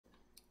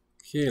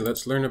Okay,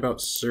 let's learn about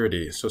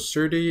Serde. So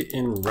Serde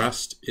in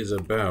Rust is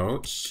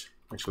about,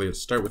 actually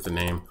let's start with the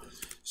name.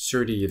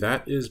 Serde,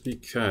 that is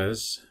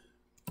because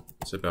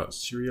it's about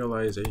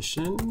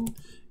serialization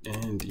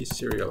and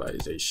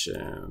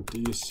deserialization.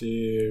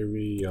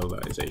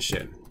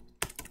 Deserialization.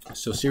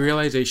 So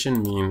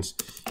serialization means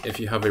if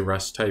you have a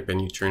Rust type and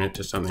you turn it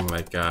to something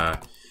like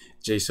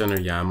JSON or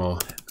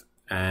YAML,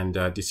 and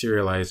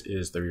deserialize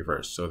is the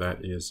reverse. So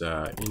that is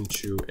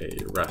into a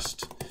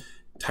Rust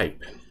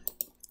type.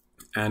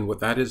 And what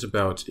that is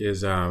about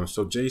is, so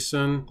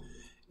JSON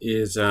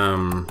is,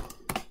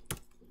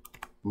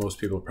 most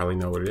people probably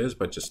know what it is,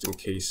 but just in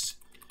case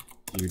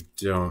you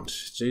don't,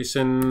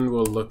 JSON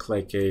will look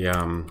like a,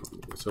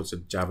 so it's a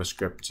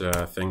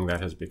JavaScript thing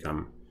that has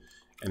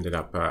ended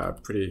up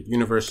pretty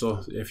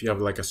universal. If you have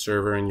like a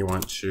server and you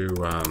want to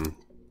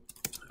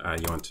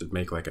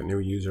make like a new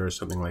user or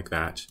something like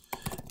that,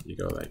 you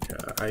go like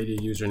ID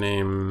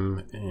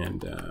username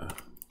and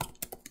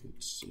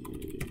let's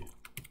see.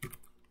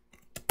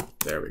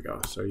 There we go.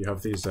 So you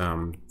have these,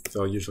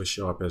 they'll usually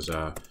show up as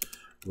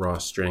raw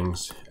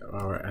strings,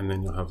 and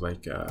then you'll have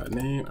like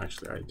name,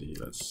 actually ID,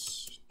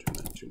 let's turn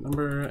that to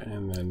number,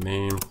 and then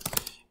name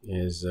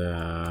is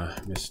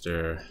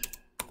Mr.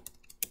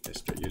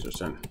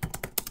 Userson,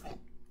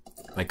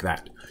 like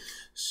that.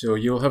 So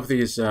you'll have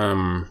these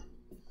in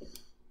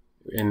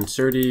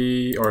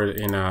Serde or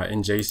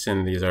in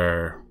JSON.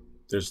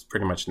 There's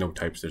pretty much no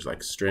types. There's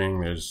like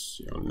string,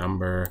 there's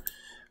number.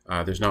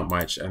 There's not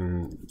much,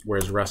 and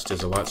whereas Rust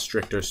is a lot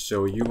stricter.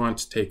 So you want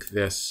to take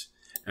this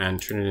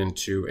and turn it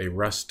into a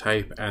Rust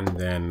type, and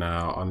then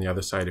on the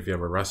other side, if you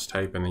have a Rust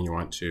type and then you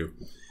want to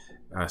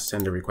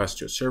send a request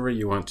to a server,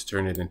 you want to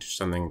turn it into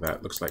something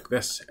that looks like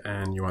this,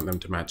 and you want them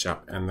to match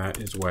up, and that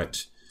is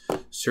what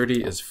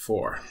Serde is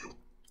for.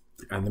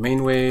 And the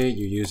main way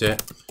you use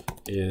it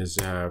is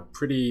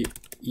pretty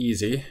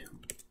easy.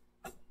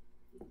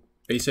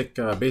 Basic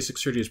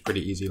Serde is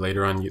pretty easy.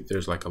 Later on,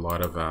 there's like a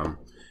lot of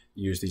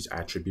use these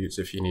attributes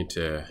if you need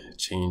to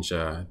change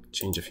a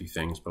few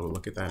things, but we'll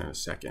look at that in a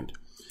second.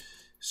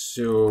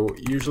 So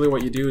usually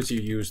what you do is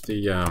you use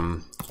the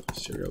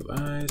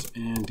serialize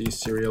and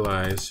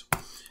deserialize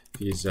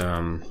these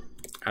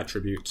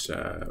attributes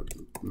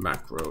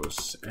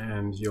macros,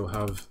 and you'll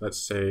have, let's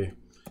say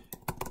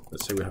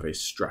we have a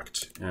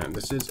struct, and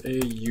this is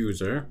a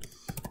user,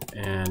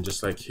 and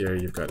just like here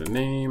you've got a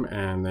name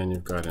and then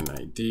you've got an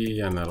ID,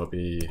 and that'll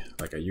be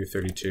like a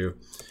U32.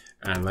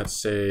 And let's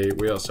say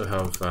we also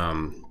have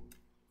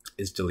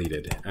is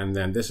deleted, and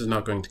then this is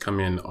not going to come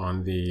in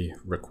on the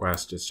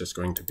request. It's just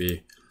going to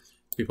be,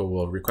 people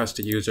will request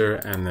a user,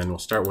 and then we'll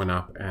start one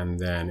up, and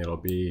then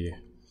it'll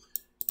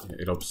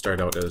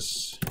start out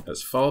as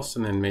false,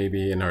 and then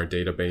maybe in our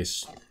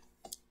database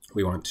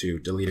we want to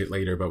delete it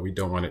later, but we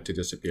don't want it to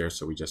disappear,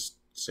 so we just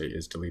say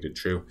is deleted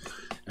true,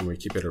 and we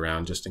keep it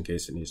around just in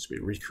case it needs to be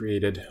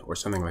recreated or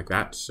something like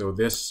that. So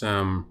this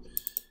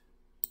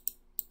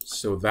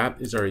so that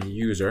is our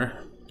user,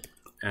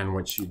 and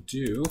what you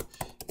do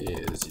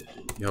is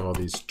you have all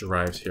these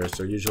derived here.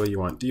 So usually you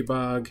want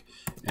debug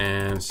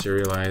and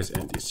serialize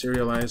and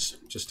deserialize,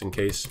 just in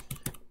case.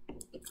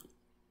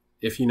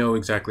 If you know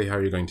exactly how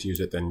you're going to use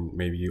it, then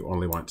maybe you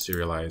only want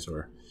serialize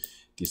or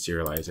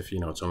deserialize if you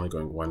know it's only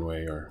going one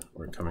way or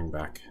coming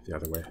back the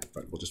other way,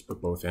 but we'll just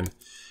put both in.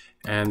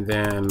 And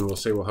then we'll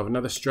say we'll have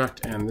another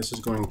struct, and this is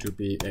going to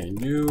be a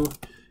new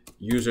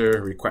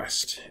user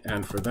request,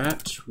 and for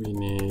that we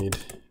need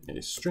a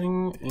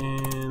string,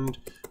 and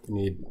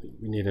we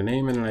need a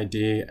name and an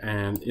ID,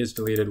 and is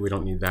deleted we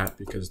don't need that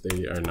because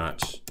they are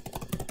not,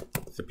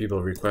 the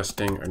people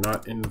requesting are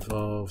not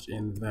involved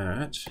in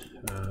that.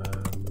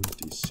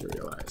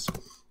 Deserialize.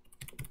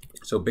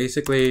 So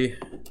basically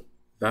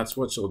that's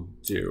what you'll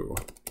do.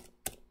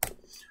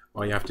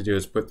 All you have to do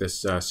is put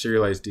this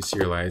serialize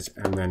deserialize,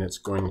 and then it's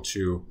going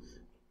to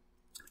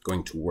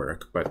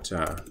work. But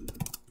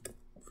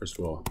first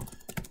we'll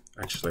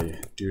actually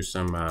do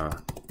some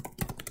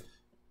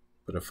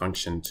put a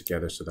function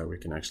together so that we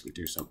can actually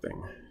do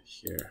something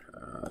here.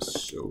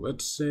 So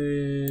let's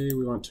say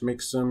we want to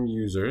make some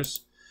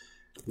users.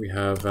 We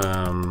have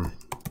a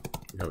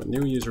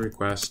new user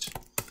request,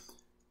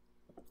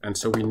 and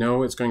so we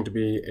know it's going to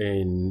be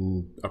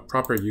a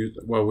proper use.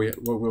 Well,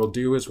 what we'll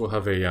do is we'll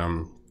have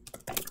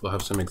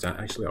some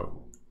example. Actually,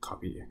 I'll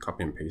copy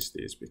and paste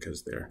these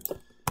because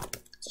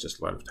it's just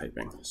a lot of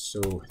typing.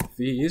 So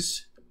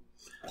these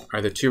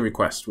are the two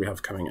requests we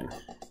have coming in.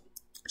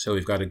 So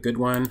we've got a good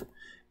one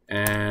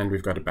and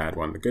we've got a bad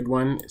one. The good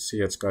one,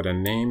 see, it's got a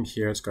name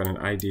here, it's got an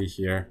ID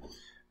here.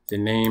 The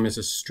name is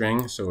a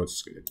string, so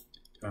it's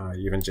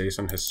even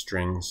JSON has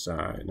strings,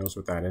 it knows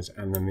what that is,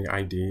 and then the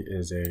ID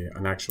is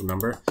an actual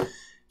number.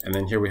 And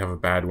then here we have a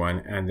bad one,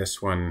 and this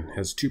one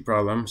has two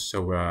problems.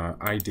 So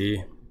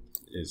ID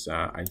is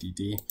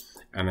IDD,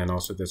 and then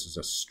also this is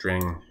a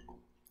string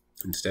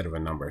instead of a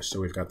number. So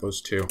we've got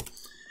those two.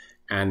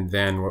 And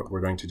then what we're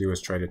going to do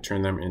is try to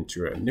turn them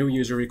into a new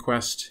user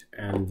request,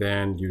 and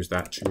then use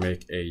that to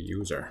make a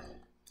user.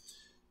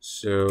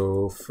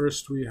 So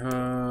first we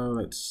have,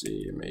 let's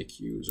see, make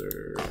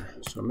user.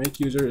 So make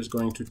user is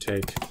going to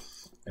take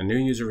a new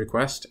user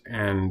request,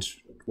 and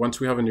once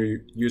we have a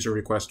new user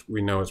request,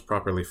 we know it's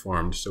properly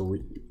formed. So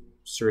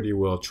Serde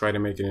will try to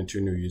make it into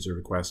a new user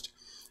request,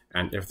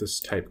 and if this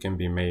type can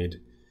be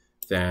made,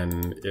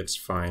 then it's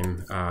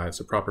fine. It's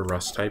a proper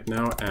Rust type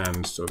now,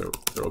 and so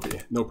there will be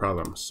no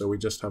problem. So we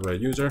just have a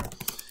user,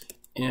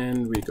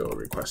 and we go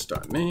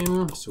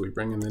request.name. So we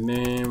bring in the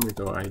name, we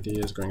go ID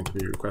is going to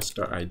be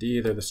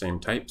request.id. They're the same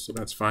type, so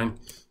that's fine.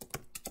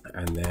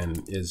 And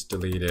then is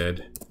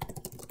deleted,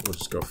 we'll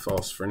just go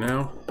false for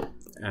now.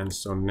 And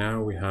so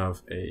now we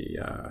have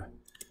a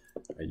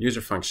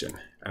user function.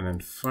 And then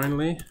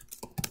finally,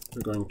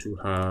 we're going to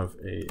have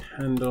a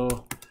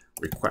handle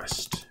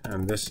request.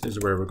 And this is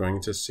where we're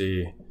going to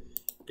see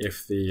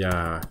if the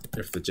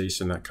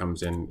JSON that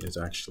comes in is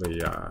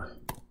actually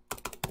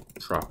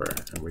proper,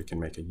 and we can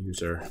make a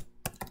user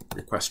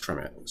request from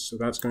it. So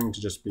that's going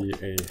to just be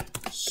a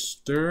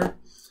stir.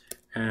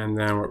 And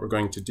then what we're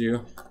going to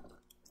do,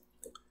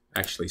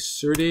 actually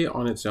Serde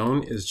on its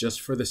own is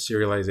just for the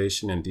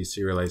serialization and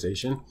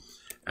deserialization.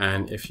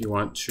 And if you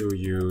want to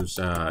use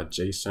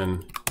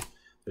JSON,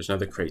 there's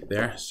another crate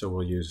there. So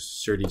we'll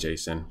use Serde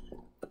JSON.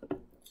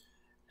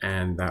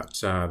 And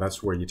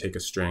that's where you take a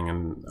string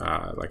and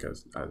like a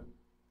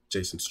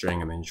JSON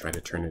string, and then you try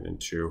to turn it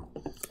into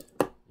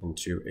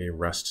a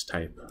Rust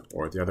type,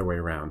 or the other way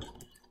around.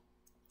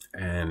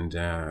 And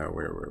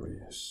where were we?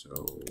 So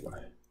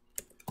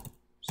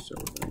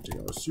we're going to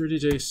go Serde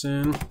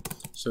JSON.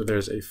 So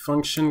there's a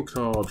function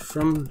called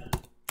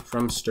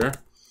from_stir,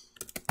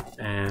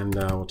 and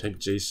we'll take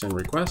JSON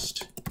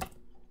request,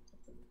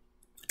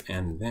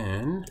 and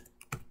then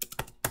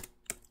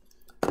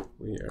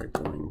we are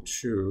going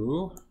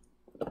to,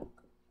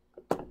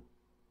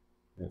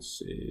 let's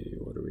see,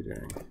 what are we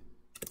doing?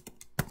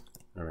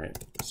 All right,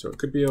 so it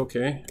could be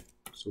okay.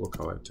 So we'll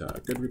call it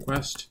good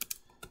request.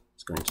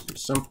 It's going to do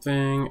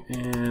something,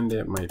 and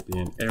it might be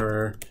an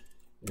error,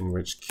 in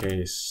which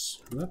case,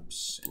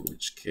 whoops, in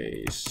which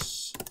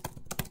case,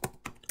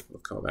 we'll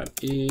call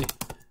that E,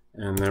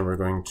 and then we're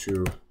going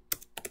to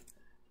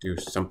do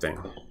something.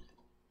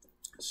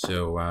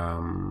 So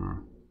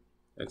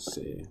let's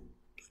see.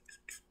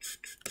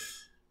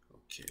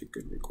 Okay,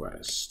 good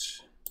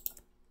request.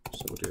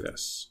 So we'll do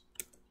this.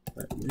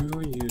 Let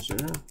new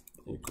user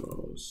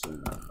equals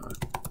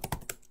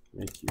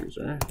make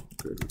user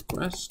good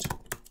request,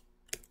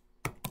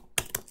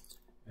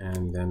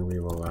 and then we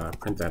will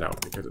print that out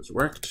because it's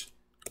worked.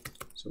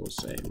 So we'll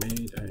say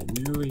made a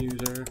new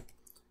user,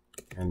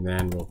 and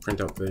then we'll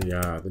print out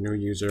the new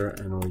user,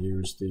 and we'll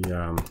use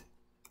the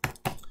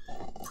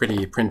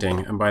pretty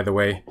printing. And by the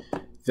way,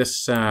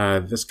 this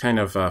kind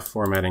of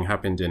formatting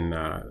happened in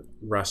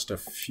Rust a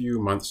few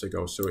months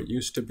ago. So it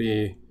used to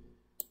be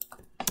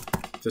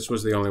this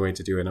was the only way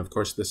to do it. And of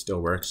course, this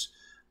still works.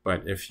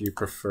 But if you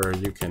prefer,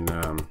 you can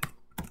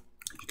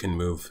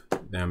move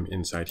them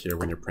inside here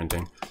when you're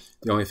printing.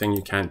 The only thing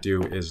you can't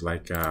do is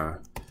like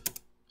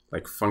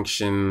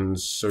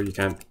functions. So you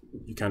can't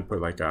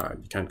put like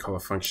you can't call a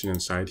function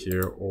inside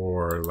here,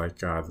 or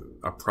like a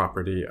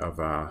property of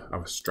a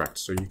struct.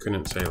 So you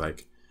couldn't say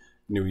like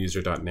new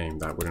user.name.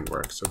 That wouldn't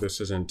work. So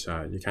this isn't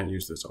you can't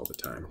use this all the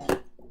time.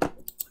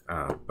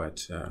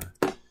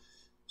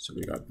 So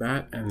we got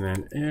that, and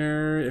then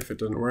error. If it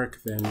doesn't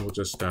work, then we'll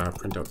just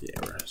print out the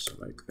error. So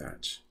like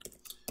that.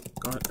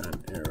 Got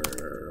an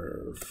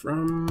error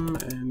from,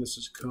 and this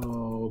is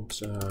called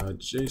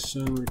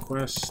JSON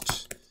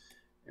request.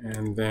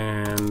 And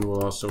then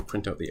we'll also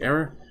print out the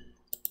error.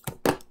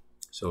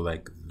 So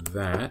like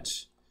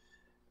that.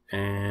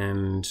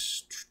 And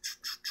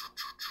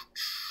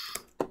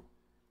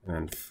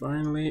then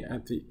finally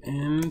at the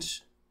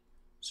end,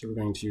 so we're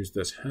going to use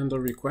this handle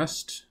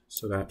request.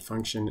 So that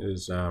function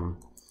is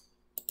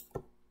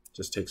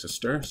just takes a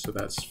stir, so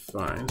that's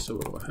fine. So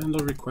we'll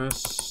handle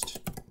request,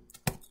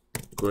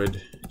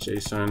 good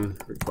JSON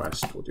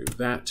request, we'll do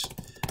that,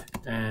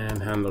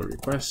 and handle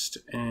request,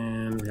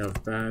 and we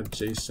have bad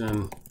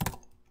JSON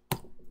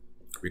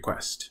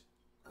request.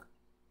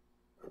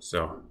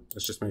 So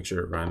let's just make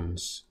sure it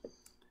runs,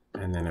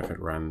 and then if it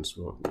runs,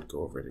 we'll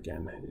go over it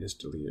again. It is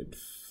deleted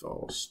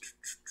false.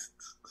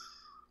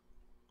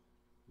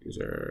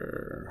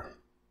 User.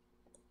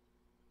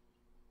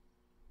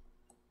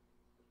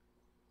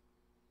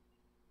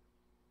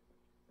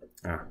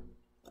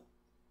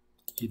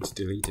 It's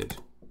deleted.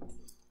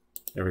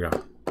 There we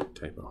go.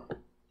 Typo.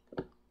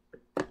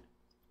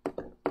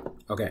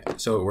 Okay,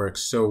 so it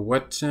works. So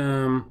what?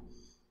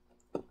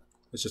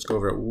 Let's just go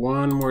over it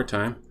one more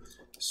time.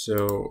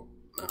 So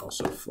I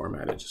also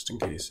format it just in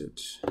case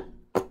it.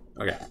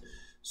 Okay,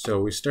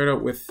 so we start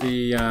out with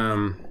the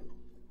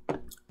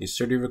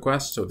Serde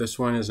request. So this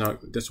one is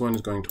not. This one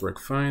is going to work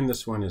fine.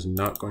 This one is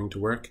not going to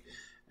work,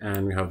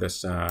 and we have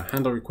this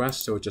handle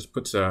request. So it just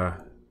puts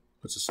a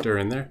stir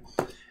in there,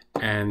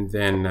 and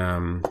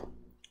then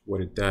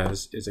what it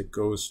does is it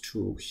goes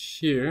to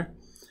here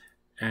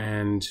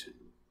and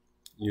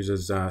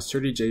uses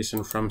Serde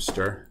JSON from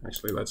stir.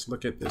 Actually, let's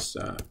look at this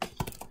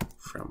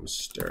from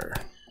stir.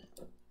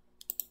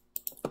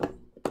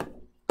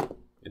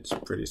 It's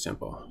pretty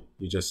simple.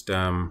 You just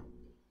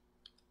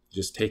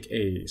just take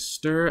a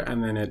stir,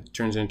 and then it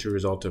turns into a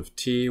result of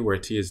T, where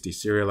T is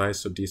deserialized.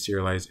 So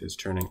deserialize is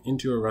turning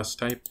into a Rust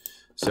type.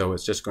 So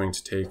it's just going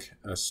to take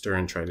a stir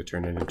and try to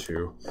turn it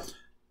into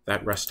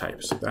that Rust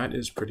type. So that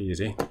is pretty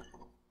easy,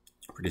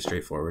 pretty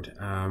straightforward.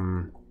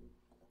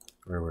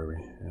 Where were we?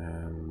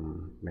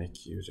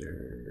 Make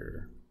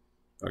user.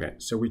 Okay,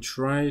 so we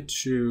try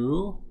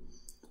to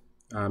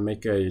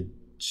make a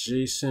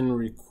JSON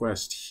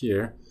request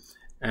here,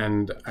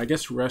 and I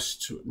guess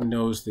Rust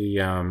knows the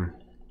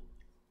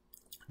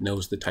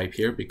type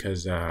here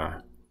because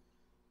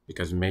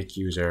make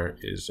user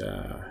is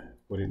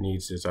what it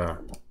needs is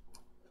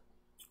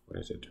what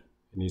is it?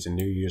 It needs a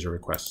new user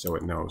request, so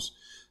it knows.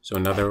 So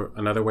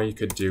another way you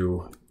could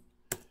do,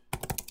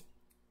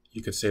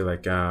 you could say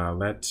like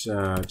let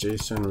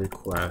JSON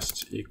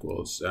request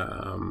equals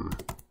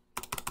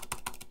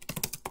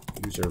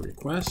user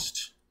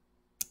request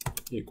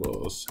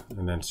equals,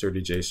 and then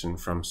Serde JSON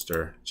from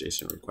stir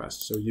JSON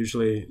request. So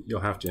usually you'll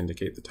have to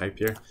indicate the type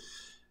here,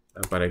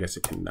 but I guess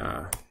it can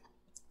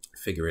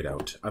figure it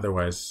out.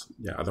 Otherwise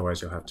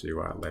you'll have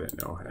to let it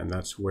know, and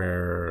that's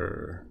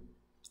where,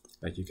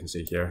 like you can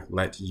see here,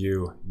 let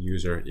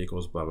user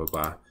equals blah blah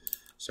blah.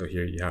 So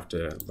here you have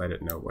to let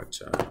it know what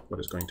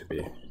it's going to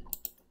be.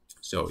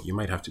 So you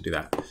might have to do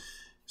that.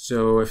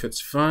 So if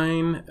it's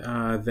fine,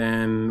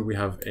 then we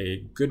have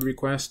a good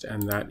request,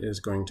 and that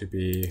is going to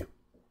be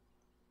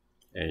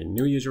a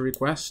new user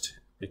request,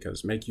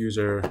 because make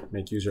user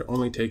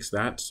only takes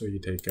that. So you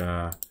take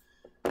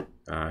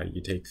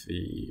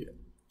the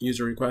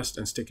user request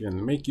and stick it in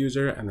the make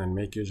user, and then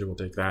make user will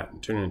take that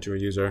and turn it into a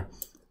user.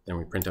 Then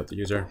we print out the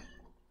user,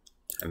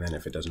 and then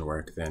if it doesn't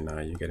work, then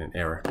you get an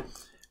error.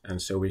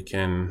 And so we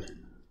can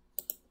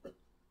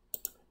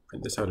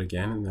print this out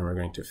again, and then we're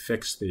going to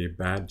fix the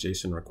bad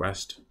JSON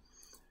request.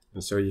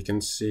 And so you can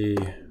see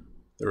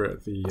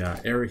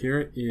the error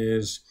here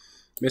is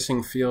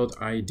missing field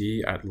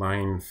ID at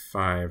line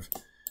 5,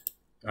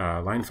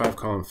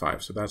 column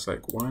 5. So that's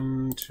like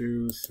 1,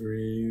 2,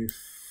 3,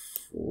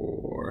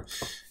 4.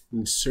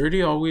 And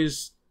Serde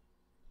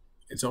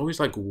it's always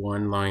like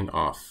one line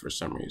off for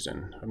some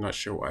reason. I'm not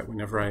sure why.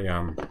 Whenever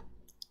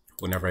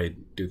I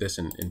do this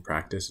in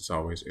practice,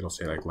 it'll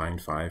say like line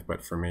 5,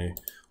 but for me,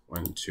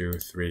 1, 2,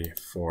 3,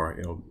 4,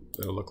 it'll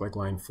look like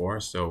line 4.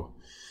 So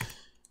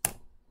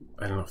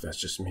I don't know if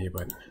that's just me,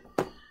 but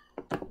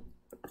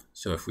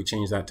so if we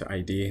change that to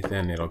ID,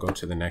 then it'll go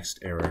to the next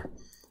error,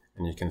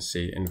 and you can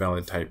see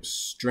invalid type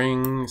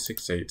string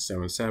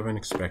 6877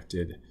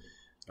 expected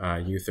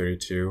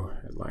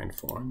U32 at line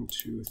 4. 1,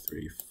 2,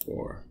 3,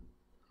 4.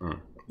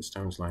 This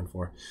time it's line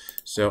 4.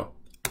 So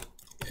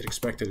it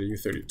expected a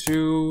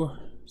U32,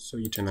 so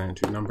you turn that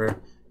into a number,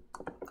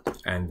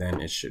 and then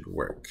it should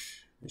work.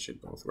 It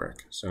should both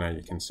work. So now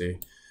you can see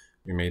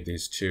we made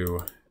these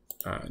two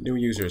new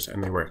users,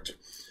 and they worked.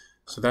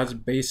 So that's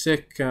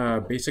basic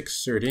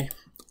Serde.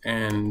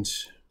 And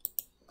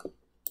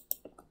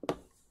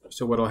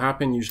so what will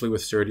happen usually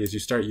with Serde is you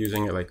start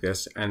using it like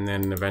this, and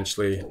then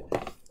eventually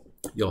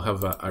you'll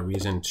have a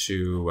reason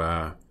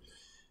to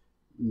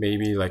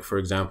maybe, like for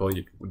example,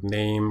 you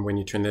name, when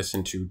you turn this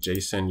into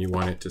JSON, you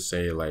want it to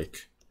say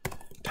like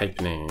type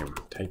name,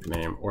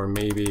 or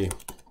maybe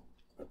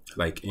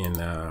like in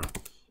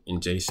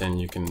JSON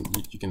you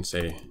can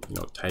say, you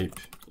know, type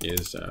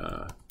is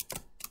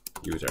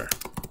user,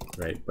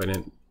 right? But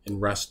in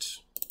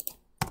Rust,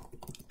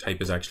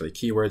 type is actually a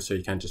keyword, so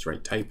you can't just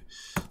write type.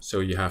 So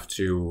you have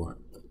to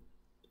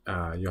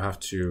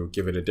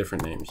give it a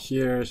different name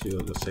here. So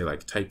you'll just say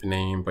like type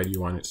name, but you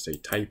want it to say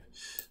type.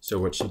 So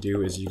what you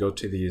do is you go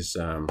to these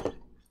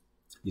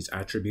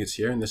attributes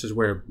here, and this is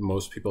where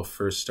most people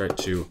first start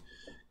to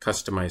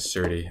customize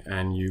Serde,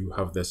 and you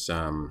have this you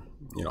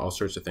know, all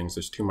sorts of things.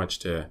 There's too much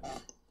to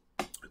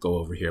go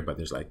over here, but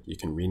there's like, you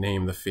can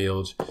rename the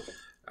field.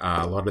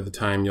 A lot of the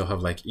time you'll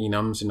have like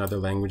enums in other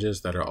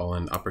languages that are all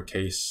in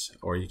uppercase,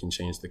 or you can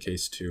change the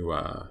case to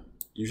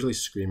usually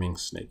screaming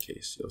snake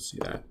case. You'll see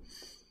that.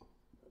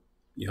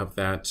 You have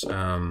that.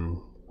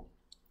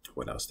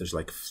 What else? There's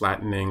like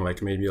flattening,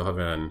 like maybe you'll have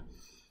a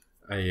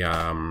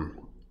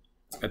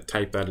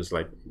type that is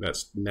like,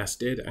 that's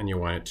nested, and you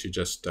want it to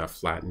just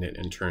flatten it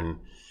and turn,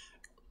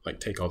 like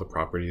take all the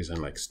properties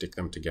and like stick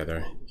them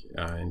together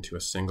into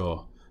a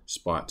single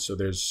spot. So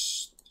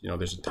there's, you know,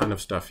 there's a ton of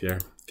stuff here.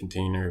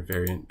 Container,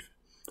 variant,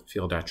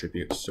 field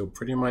attributes. So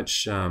pretty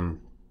much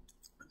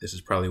this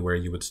is probably where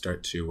you would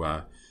start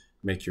to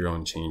make your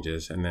own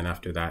changes. And then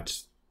after that,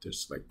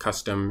 there's like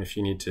custom if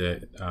you need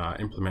to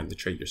implement the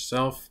trait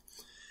yourself,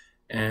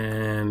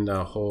 and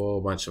a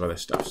whole bunch of other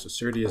stuff. So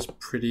Serde is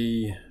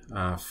pretty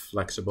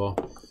flexible,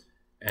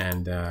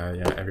 and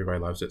yeah, everybody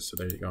loves it. So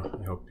there you go.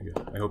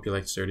 I hope you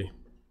liked Serde.